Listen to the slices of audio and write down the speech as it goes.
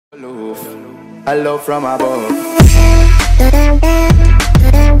Hello from above.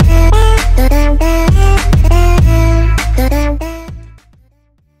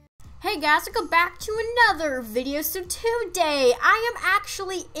 Hey guys, welcome back to another video. So today I am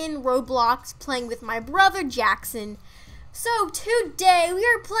actually in Roblox playing with my brother Jackson. So today we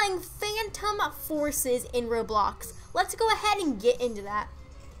are playing Phantom Forces in Roblox. Let's go ahead and get into that.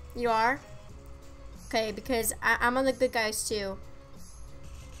 You are? Okay, because I'm on the good guys too.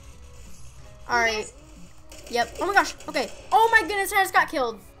 Alright. Yep. Oh my gosh. Okay. Oh my goodness, I just got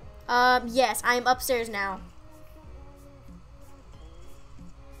killed. Yes, I am upstairs now.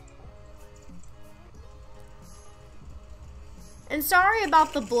 And sorry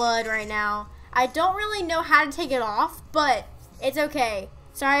about the blood right now. I don't really know how to take it off, but it's okay.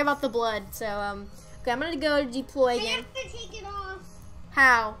 Sorry about the blood. So, okay, I'm gonna go to deploy again. I have to take it off.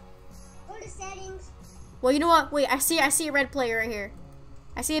 How? Go to settings. Well, you know what? Wait, I see a red player right here.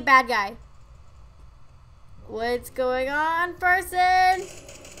 I see a bad guy. What's going on, person?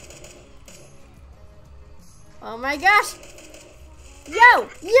 Oh my gosh. Yo! Yo!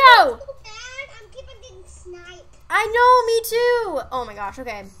 So bad. I'm keeping getting sniped. I know, me too. Oh my gosh,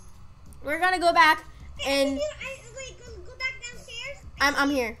 okay. We're gonna go back and... Wait, go back downstairs. I'm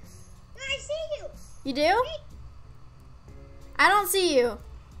here. No, I see you. You do? I don't see you.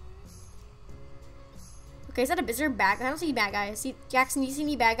 Okay, is there a bad guy? I don't see bad guys. Jackson, do you see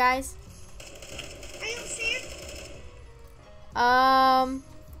any bad guys? Are you upstairs?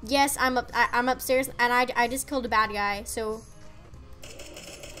 Yes, I'm upstairs, and I just killed a bad guy, so...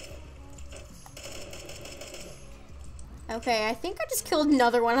 Okay, I think I just killed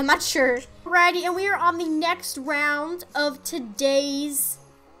another one. I'm not sure. Alrighty, and we are on the next round of today's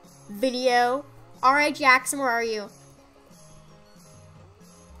video. Alright, Jackson, where are you?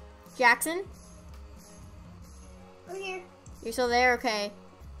 Jackson? I'm here. You're still there? Okay.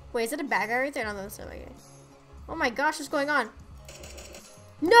 Wait, is that a bad guy right there? No, that's not a bad guy. Oh my gosh, what's going on?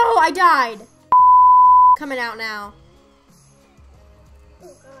 No, I died! Coming out now. Oh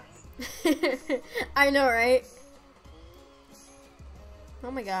gosh. I know, right?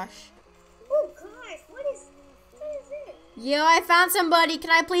 Oh my gosh. Oh gosh, what is it? Yo, I found somebody. Can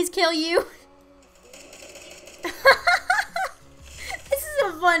I please kill you? This is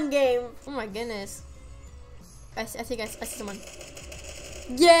a fun game. Oh my goodness. I think I see someone.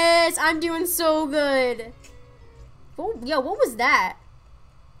 Yes, I'm doing so good. Oh, yo, what was that?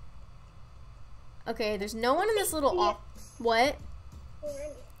 Okay, there's no one in this little off. What?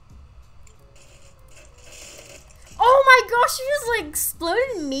 Oh my gosh, you just like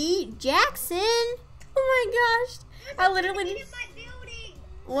exploded me, Jackson. Oh my gosh. I literally. There's a grenade in my building.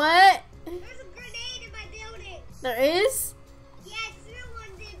 What? There's a grenade in my building. There is? Yeah, I threw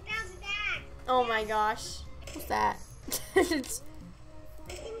one, then bounced back. Oh my gosh. What's that? I think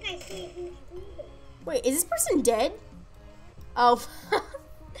I see it. Wait, is this person dead? Oh.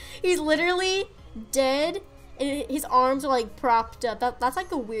 He's literally dead and his arms are like propped up. That's like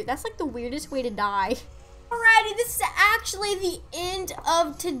the weirdest way to die. Alrighty, this is actually the end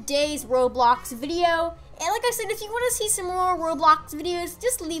of today's Roblox video. And like I said, if you want to see some more Roblox videos,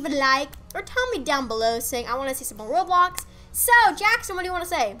 just leave a like or tell me down below saying I want to see some more Roblox. So, Jackson, what do you want to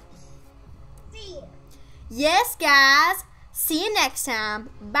say? See you. Yes, guys. See you next time.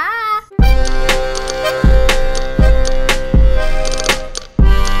 Bye.